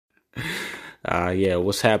Yeah,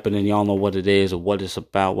 what's happening? Y'all know what it is or what it's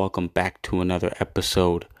about. Welcome back to another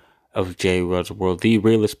episode of J. Rudd's World, the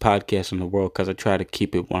realest podcast in the world, because I try to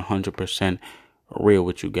keep it 100% real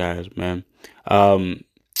with you guys, man. Um,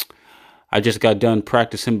 I just got done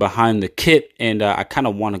practicing behind the kit, and I kind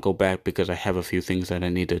of want to go back because I have a few things that I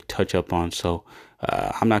need to touch up on. So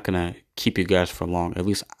I'm not going to keep you guys for long. At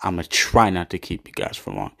least I'm going to try not to keep you guys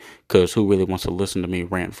for long, because who really wants to listen to me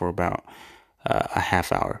rant for about a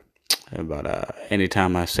half hour? But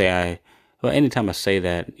anytime I say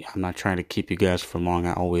that, I'm not trying to keep you guys for long.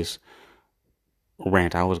 I always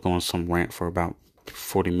rant. I was going some rant for about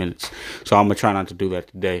 40 minutes. So I'm going to try not to do that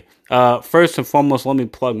today. First and foremost, let me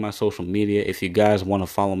plug my social media. If you guys want to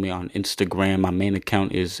follow me on Instagram, my main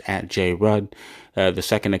account is at JRudd. The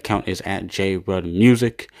second account is at JRudd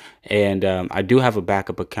Music. And I do have a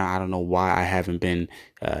backup account. I don't know why I haven't been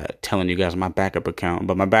telling you guys my backup account.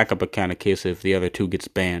 But my backup account, in case if the other two gets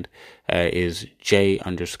banned, is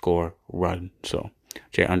J_Rudd. So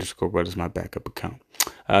J_Rudd is my backup account.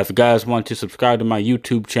 If you guys want to subscribe to my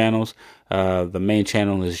YouTube channels, the main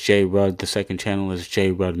channel is J Rudd, the second channel is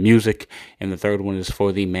J Rudd Music, and the third one is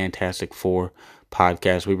for the Fantastic Four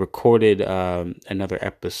podcast. We recorded another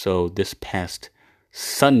episode this past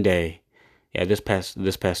Sunday. Yeah, this past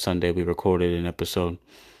Sunday we recorded an episode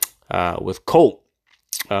with Colt,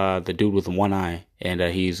 the dude with one eye, and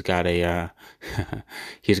he's got a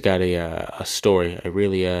a story, a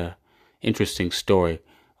really interesting story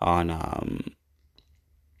on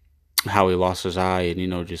how he lost his eye,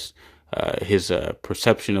 and just his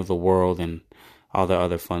perception of the world and all the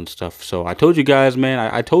other fun stuff. So I told you guys, man,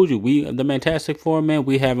 I told you, the Fantastic Four, man,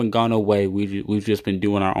 we haven't gone away. We've just been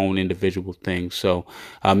doing our own individual things. So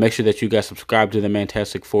make sure that you guys subscribe to the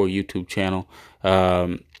Fantastic Four YouTube channel.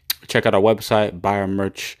 Check out our website, buy our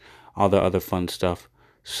merch, all the other fun stuff.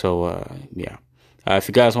 So yeah. If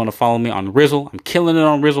you guys want to follow me on Rizzle, I'm killing it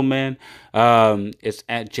on Rizzle, man. It's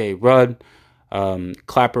at JRudd.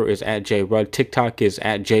 Clapper is at JRudd. TikTok is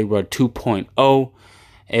at JRudd 2.0.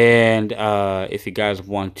 And if you guys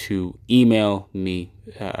want to email me,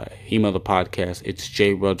 email the podcast, it's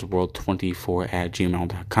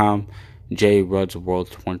jruddsworld24@gmail.com.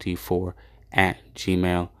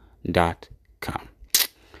 jruddsworld24@gmail.com.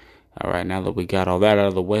 All right, now that we got all that out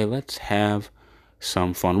of the way, let's have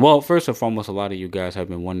some fun. Well, first and foremost, a lot of you guys have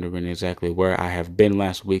been wondering exactly where I have been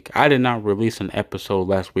last week. I did not release an episode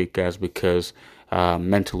last week, guys, because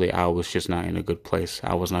mentally I was just not in a good place.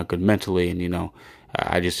 I was not good mentally, and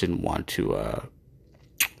I just didn't want to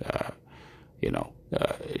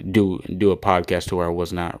do a podcast to where I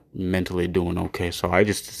was not mentally doing okay. So I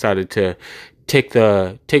just decided to take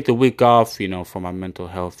the week off, for my mental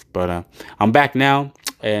health. But I'm back now,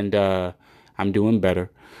 and I'm doing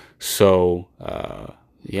better. So,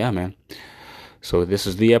 yeah, man. So this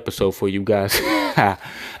is the episode for you guys.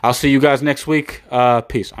 I'll see you guys next week.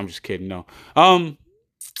 Peace. I'm just kidding. No.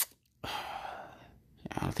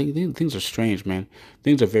 I think things are strange, man.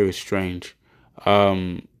 Things are very strange.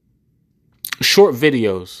 Short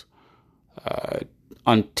videos,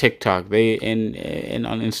 on TikTok, and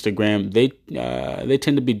on Instagram, they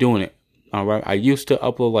tend to be doing it. All right. I used to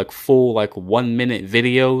upload like full 1 minute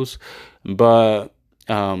videos, but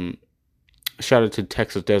shout out to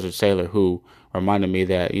Texas Desert Sailor, who reminded me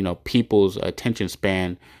that people's attention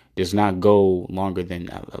span does not go longer than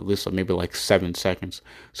at least maybe 7 seconds.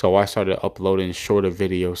 So I started uploading shorter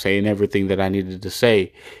videos, saying everything that I needed to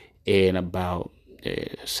say in about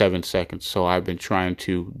 7 seconds. So I've been trying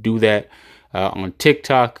to do that on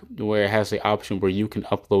TikTok, where it has the option where you can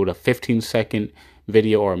upload a 15-second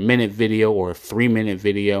video or a minute video or a 3-minute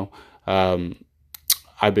video.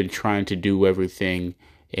 I've been trying to do everything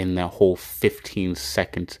in the whole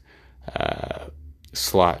 15-second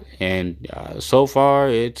slot, and so far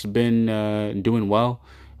it's been doing well.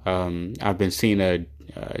 I've been seeing a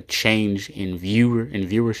change in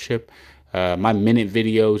viewership. My minute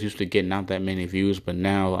videos used to get not that many views, but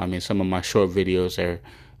now, some of my short videos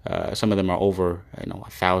some of them are over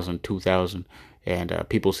 1,000, 2,000, and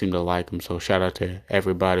people seem to like them. So shout out to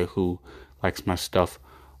everybody who likes my stuff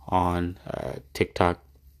on TikTok.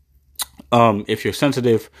 If you're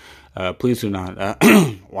sensitive, please do not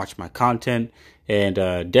watch my content, and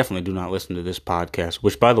definitely do not listen to this podcast.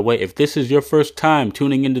 Which, by the way, if this is your first time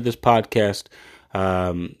tuning into this podcast,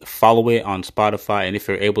 follow it on Spotify, and if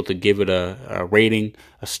you're able to give it a rating,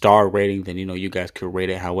 a star rating, then you guys could rate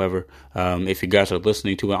it. However, if you guys are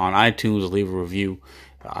listening to it on iTunes, leave a review.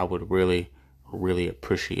 I would really, really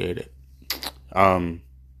appreciate it.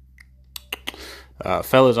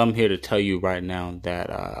 Fellas, I'm here to tell you right now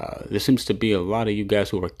that there seems to be a lot of you guys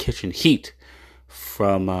who are catching heat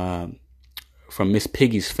from from Miss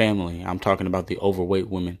Piggy's family. I'm talking about the overweight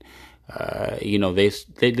women. They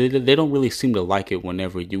don't really seem to like it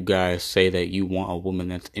whenever you guys say that you want a woman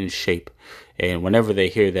that's in shape, and whenever they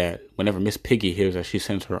hear that, whenever Miss Piggy hears that she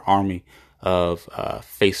sends her army of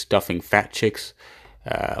face stuffing fat chicks,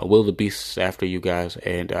 wildebeests after you guys,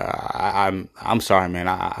 and I'm sorry, man.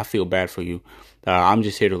 I feel bad for you. I'm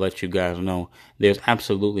just here to let you guys know there's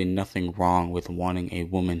absolutely nothing wrong with wanting a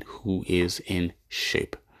woman who is in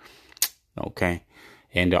shape. Okay,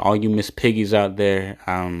 and all you Miss Piggies out there,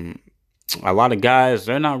 a lot of guys,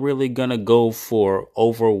 they're not really gonna go for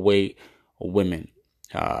overweight women.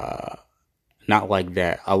 Not like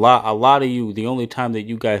that. A lot of you, the only time that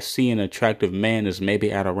you guys see an attractive man is maybe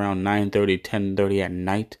at around 9:30, 10:30 at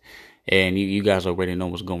night. And you guys already know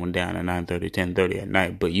what's going down at 9:30, 10:30 at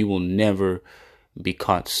night. But you will never be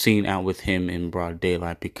caught seen out with him in broad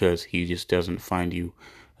daylight because he just doesn't find you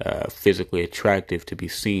physically attractive to be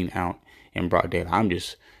seen out in broad daylight. I'm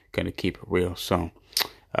just going to keep it real. So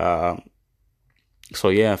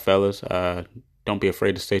yeah, fellas, don't be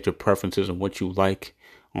afraid to state your preferences and what you like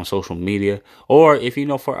on social media. Or if you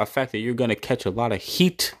know for a fact that you're going to catch a lot of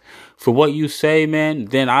heat for what you say, man,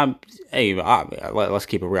 then let's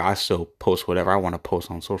keep it real. I still post whatever I want to post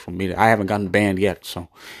on social media. I haven't gotten banned yet, so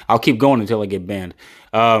I'll keep going until I get banned.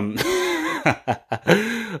 But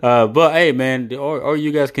hey, man, or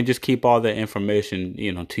you guys can just keep all that information,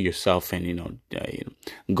 to yourself, and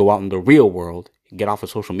go out in the real world, get off of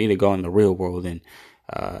social media, go in the real world, and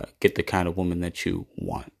get the kind of woman that you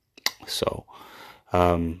want. So,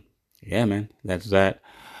 yeah, man, that's that.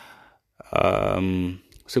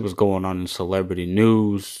 See what's going on in celebrity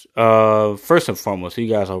news. First and foremost, you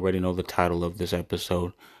guys already know the title of this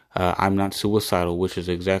episode. I'm Not Suicidal, which is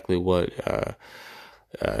exactly what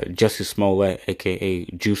Jussie Smollett, aka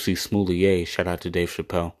Juicy Smoulier, shout out to Dave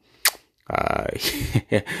Chappelle.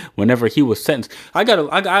 Whenever he was sentenced, I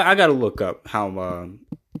gotta look up how.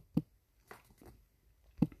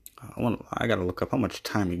 I gotta look up how much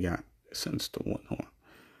time he got sentenced to. Hold on.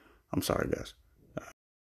 I'm sorry, guys.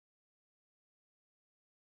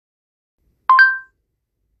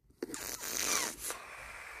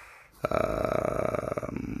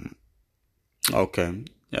 Okay.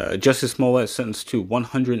 Jussie Smollett sentenced to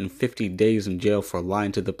 150 days in jail for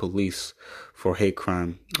lying to the police for hate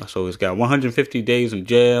crime. So he's got 150 days in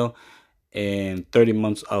jail and 30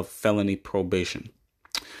 months of felony probation.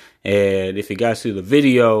 And if you guys see the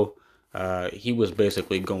video, he was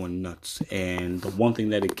basically going nuts. And the one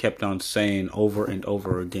thing that he kept on saying over and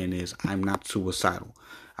over again is, I'm not suicidal.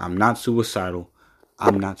 I'm not suicidal.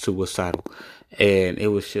 I'm not suicidal. And it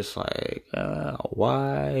was just like,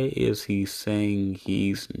 why is he saying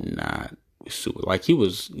he's not suicidal? Like he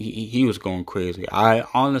was going crazy. I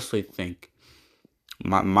honestly think,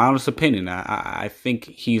 my honest opinion, I think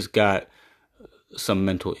he's got some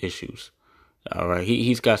mental issues. All right,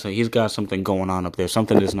 he's got something going on up there.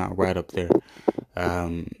 Something is not right up there.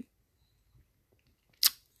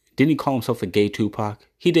 Didn't he call himself the gay Tupac?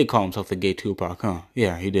 He did call himself the gay Tupac, huh?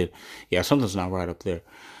 Yeah, he did. Yeah, something's not right up there.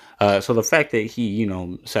 So the fact that he,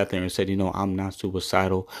 sat there and said, I'm not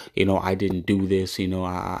suicidal, I didn't do this,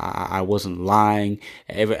 I wasn't lying.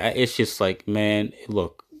 It's just like, man,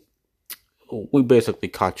 look, we basically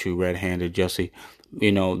caught you red-handed, Jesse.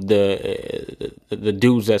 The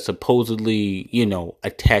dudes that supposedly,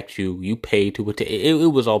 attacked you, you paid to attack.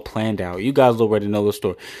 It was all planned out. You guys already know the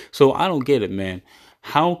story. So I don't get it, man.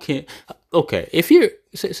 Okay, if you're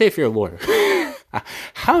a lawyer,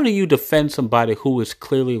 how do you defend somebody who is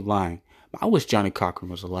clearly lying? I wish Johnny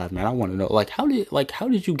Cochran was alive, man. I want to know, how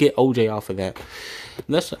did you get OJ off of that?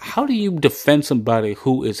 How do you defend somebody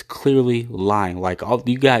who is clearly lying? Like,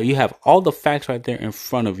 you have all the facts right there in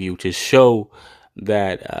front of you to show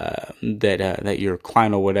that your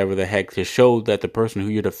client or whatever the heck, to show that the person who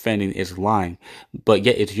you're defending is lying, but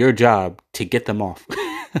yet it's your job to get them off.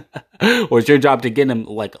 Or it's your job to get them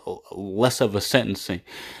less of a sentencing.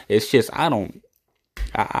 It's just, I don't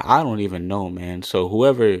even know, man. So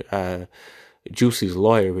whoever Juicy's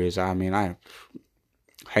lawyer is, I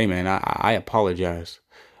apologize.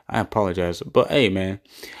 But hey, man,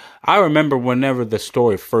 I remember whenever the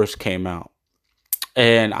story first came out,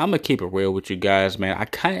 and I'm gonna keep it real with you guys, man. I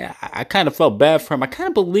kind of felt bad for him. I kind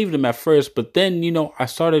of believed him at first, but then I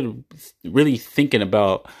started really thinking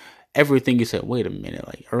about everything he said. Wait a minute,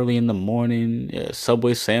 like early in the morning,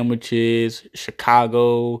 Subway sandwiches,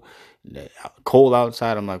 Chicago, cold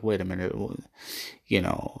outside. I'm like, wait a minute,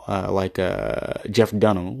 Jeff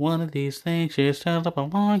Dunham. One of these things just turns up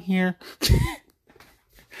along here.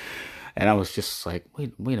 And I was just like,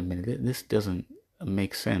 wait a minute, this doesn't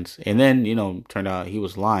make sense. And then, turned out he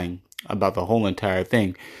was lying about the whole entire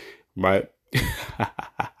thing, right?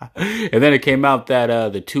 And then it came out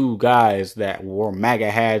that the two guys that wore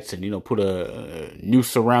MAGA hats and put a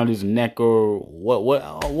noose around his neck or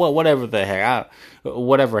whatever the heck,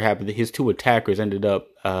 whatever happened. His two attackers ended up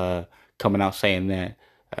coming out saying that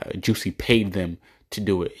Juicy paid them to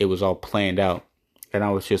do it. It was all planned out, and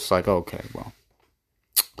I was just like, okay, well,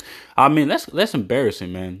 I mean that's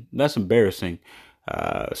embarrassing, man. That's embarrassing,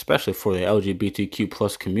 especially for the LGBTQ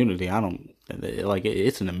plus community. I don't like it,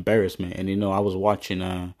 it's an embarrassment. And I was watching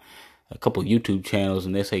a couple YouTube channels,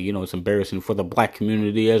 and they say it's embarrassing for the black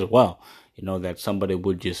community as well. That somebody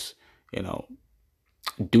would just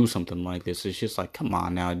do something like this. It's just like, come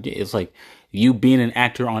on now. It's like you being an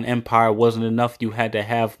actor on Empire wasn't enough. You had to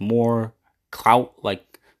have more clout.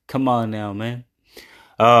 Like, come on now, man.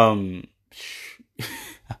 Um,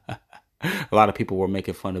 a lot of people were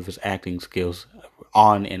making fun of his acting skills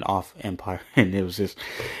on and off Empire, and it was just,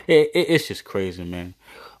 it's just crazy, man.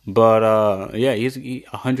 But yeah, he's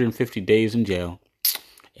 150 days in jail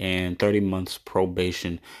and 30 months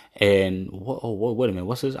probation. And wait a minute,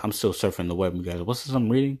 what's this? I'm still surfing the web, you guys. What's this I'm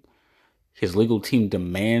reading? His legal team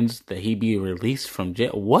demands that he be released from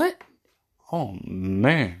jail. What? Oh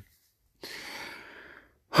man.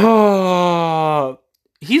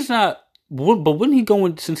 He's not. But wouldn't he go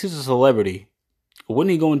in, since he's a celebrity?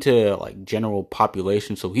 Wouldn't he go into like general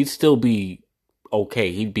population? So he'd still be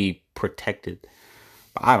okay. He'd be protected.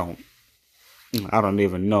 I don't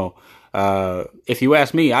even know. If you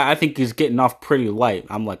ask me, I think he's getting off pretty light.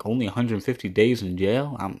 I'm like, only 150 days in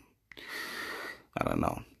jail? I don't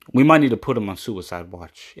know. We might need to put him on suicide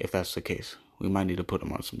watch if that's the case. We might need to put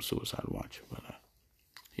him on some suicide watch. But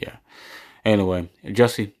yeah. Anyway,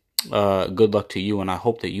 Jesse, good luck to you, and I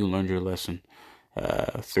hope that you learned your lesson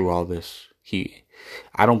through all this.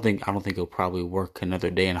 I don't think he'll probably work another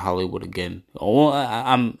day in Hollywood again. Oh,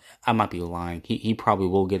 I might be lying. He probably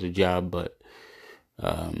will get a job, but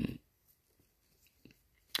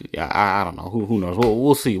yeah, I don't know. Who knows?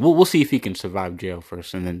 We'll see. We'll see if he can survive jail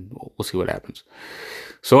first, and then we'll see what happens.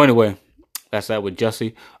 So anyway, that's that with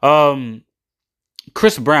Jesse.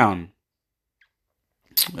 Chris Brown,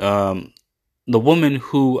 the woman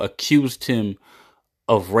who accused him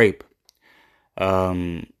of rape,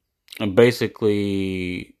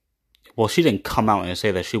 basically, well, she didn't come out and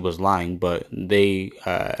say that she was lying, but he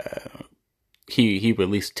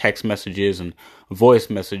released text messages and voice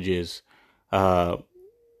messages,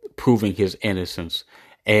 proving his innocence.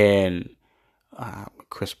 And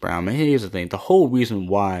Chris Brown, man, here's the thing: the whole reason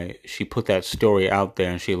why she put that story out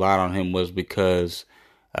there and she lied on him was because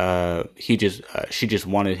she just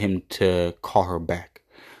wanted him to call her back.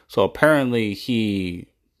 So apparently he,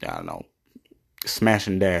 I don't know, smash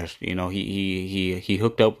and dash. He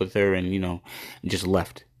hooked up with her and just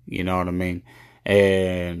left. You know what I mean?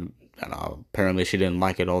 And apparently she didn't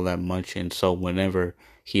like it all that much, and so whenever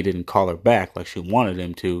he didn't call her back like she wanted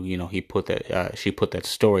him to, she put that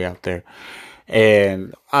story out there.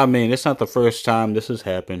 And I mean, it's not the first time this has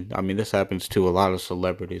happened. I mean, this happens to a lot of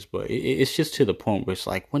celebrities, but it's just to the point where it's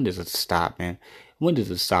like, when does it stop, man? When does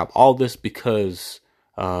it stop? All this because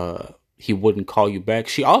he wouldn't call you back.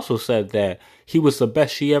 She also said that he was the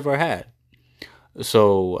best she ever had.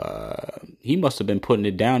 So he must have been putting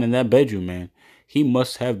it down in that bedroom, man. He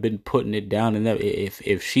must have been putting it down in that.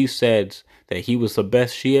 If she said that he was the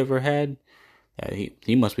best she ever had,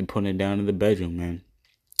 he must be putting it down in the bedroom, man.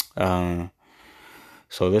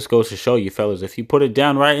 So this goes to show you, fellas, if you put it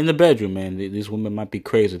down right in the bedroom, man, these women might be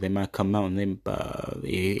crazy. They might come out and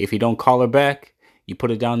if you don't call her back, you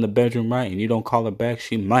put it down in the bedroom right, and you don't call her back,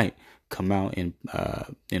 she might come out and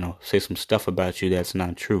say some stuff about you that's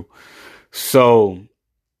not true. So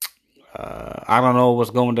I don't know what's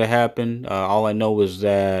going to happen. All I know is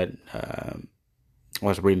that I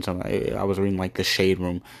was reading something. I was reading like the Shade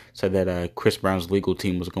Room said that Chris Brown's legal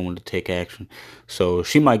team was going to take action. So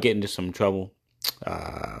she might get into some trouble.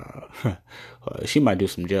 She might do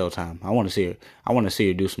some jail time. I want to see her. I want to see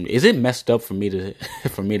her do some. Is it messed up for me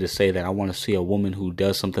to say that I want to see a woman who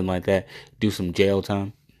does something like that do some jail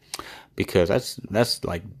time? Because that's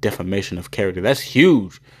like defamation of character. That's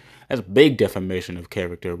huge. That's big defamation of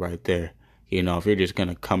character right there. If you're just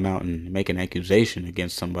gonna come out and make an accusation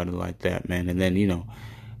against somebody like that, man, and then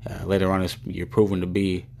later on you're proven to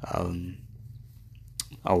be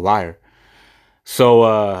a liar.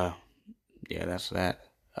 So yeah, that's that.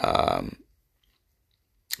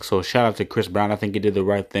 So shout out to Chris Brown. I think he did the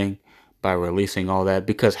right thing by releasing all that,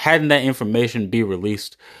 because hadn't that information be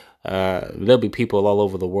released, there'll be people all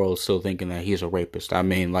over the world still thinking that he's a rapist. I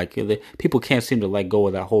mean, like, people can't seem to let go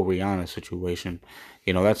of that whole Rihanna situation.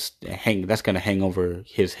 That's going to hang over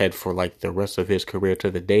his head for like the rest of his career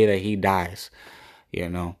to the day that he dies.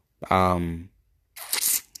 Um,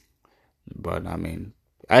 but I mean,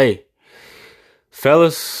 hey,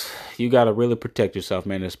 fellas, you gotta really protect yourself,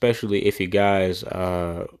 man. Especially if you guys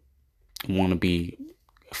want to be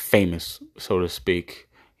famous, so to speak.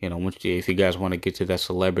 If you guys want to get to that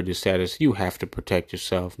celebrity status, you have to protect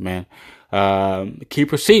yourself, man.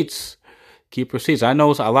 Keep receipts. Keep receipts. I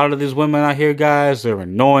know a lot of these women out here, guys, they're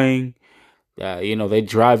annoying. They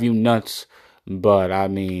drive you nuts. But I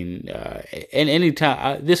mean, and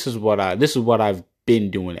anytime this is what I've been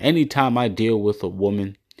doing. Anytime I deal with a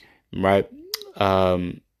woman, right?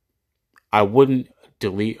 I wouldn't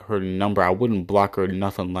delete her number. I wouldn't block her,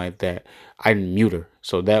 nothing like that. I'd mute her.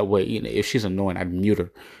 So that way, if she's annoying, I'd mute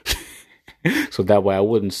her. So that way I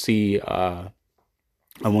wouldn't see, I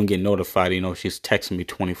wouldn't get notified, she's texting me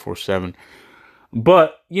 24/7.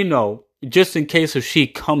 But, just in case if she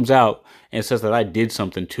comes out and says that I did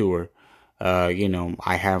something to her,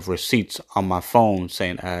 I have receipts on my phone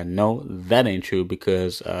saying, no, that ain't true,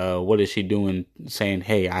 because what is she doing saying,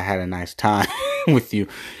 hey, I had a nice time with you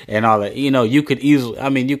and all that. You could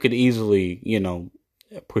easily,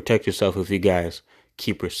 protect yourself if you guys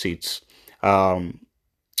keep receipts.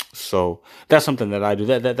 So that's something that I do.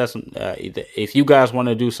 That's if you guys want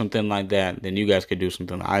to do something like that, then you guys could do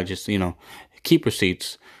something. I just, keep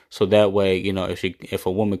receipts. So that way, if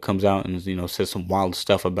a woman comes out and, says some wild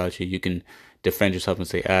stuff about you, you can defend yourself and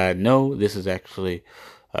say, no, this is actually,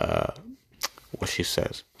 what she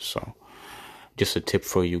says. So just a tip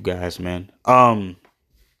for you guys, man. I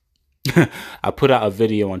put out a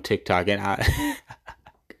video on TikTok and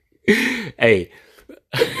hey,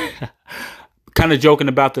 kind of joking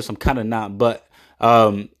about this. I'm kind of not, but,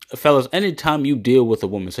 fellas, anytime you deal with a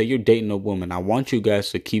woman, say you're dating a woman, I want you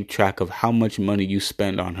guys to keep track of how much money you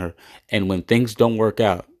spend on her. And when things don't work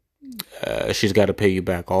out, she's got to pay you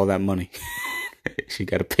back all that money. She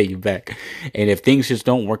got to pay you back. And if things just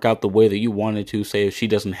don't work out the way that you wanted to, say if she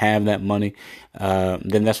doesn't have that money,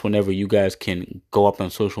 then that's whenever you guys can go up on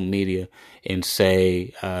social media and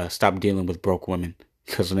say, stop dealing with broke women,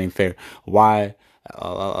 because it ain't fair. Why?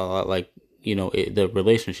 The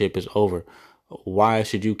relationship is over. Why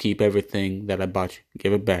should you keep everything that I bought you?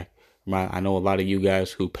 Give it back. Right? I know a lot of you guys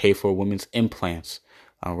who pay for women's implants.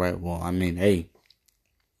 All right. Well, I mean, hey,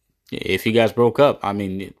 if you guys broke up, I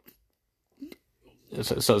mean,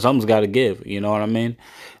 so something's got to give. You know what I mean?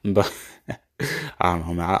 But I don't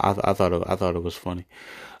know, man. I thought it was funny.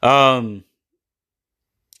 What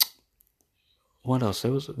else?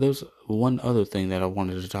 There was one other thing that I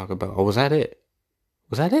wanted to talk about. Oh, was that it?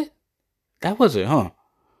 Was that it? That was it, huh?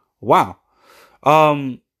 Wow.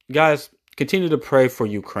 Guys, continue to pray for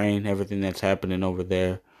Ukraine, everything that's happening over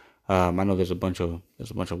there. I know there's a bunch of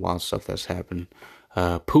wild stuff that's happening.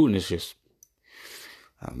 Putin is just,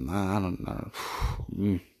 I don't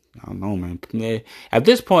know, man. At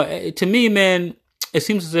this point, to me, man, it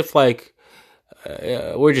seems as if like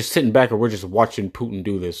we're just sitting back or we're just watching Putin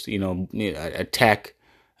do this. Attack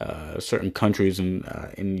certain countries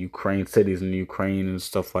in Ukraine, cities in Ukraine and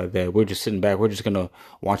stuff like that. We're just sitting back. We're just gonna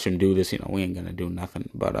watch him do this. We ain't gonna do nothing.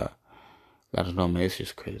 But I don't know, man. It's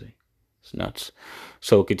just crazy. It's nuts.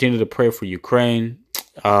 So continue to pray for Ukraine.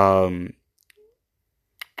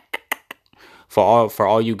 For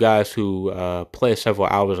all you guys who play several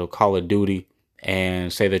hours of Call of Duty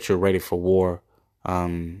and say that you're ready for war.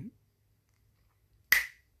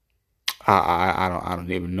 I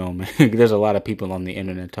don't even know, man. There's a lot of people on the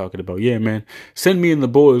internet talking about, yeah, man, send me and the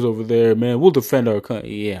boys over there, man. We'll defend our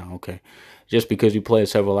country. Yeah, okay. Just because you play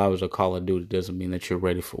several hours of Call of Duty doesn't mean that you're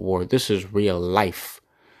ready for war. This is real life.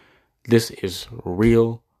 This is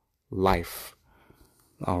real life.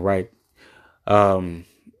 All right. Oh,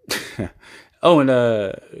 and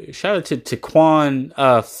shout out to Taquan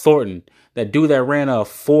Thornton, that dude that ran a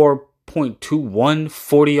 4.21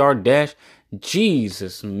 40-yard dash.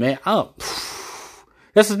 Jesus, man. Oh,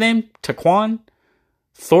 that's his name? Taquan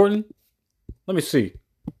Thornton? Let me see.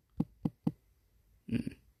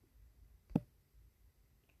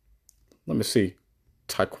 Let me see.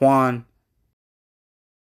 Taquan.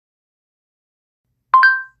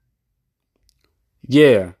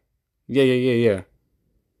 Yeah.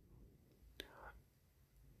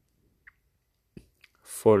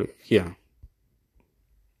 40. Yeah.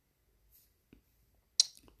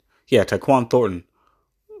 Yeah, Taquan Thornton,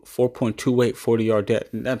 4.28 40-yard dash.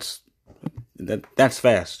 That's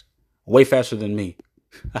fast. Way faster than me.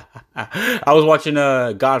 I was watching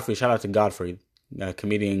Godfrey. Shout out to Godfrey,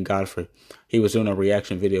 comedian Godfrey. He was doing a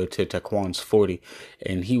reaction video to Taquan's 40,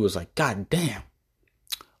 and he was like, God damn,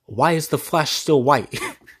 why is the Flash still white?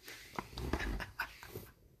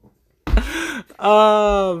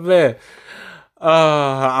 Oh, man.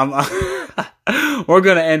 we're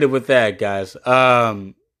gonna end it with that, guys.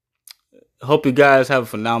 Hope you guys have a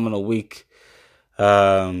phenomenal week.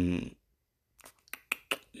 Yeah,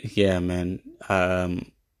 man.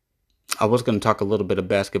 I was gonna talk a little bit of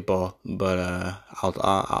basketball, but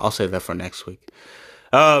I'll save that for next week.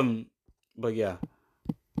 But yeah,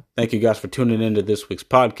 thank you guys for tuning into this week's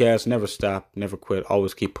podcast. Never stop, never quit.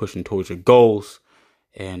 Always keep pushing towards your goals,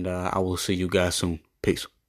 and I will see you guys soon. Peace.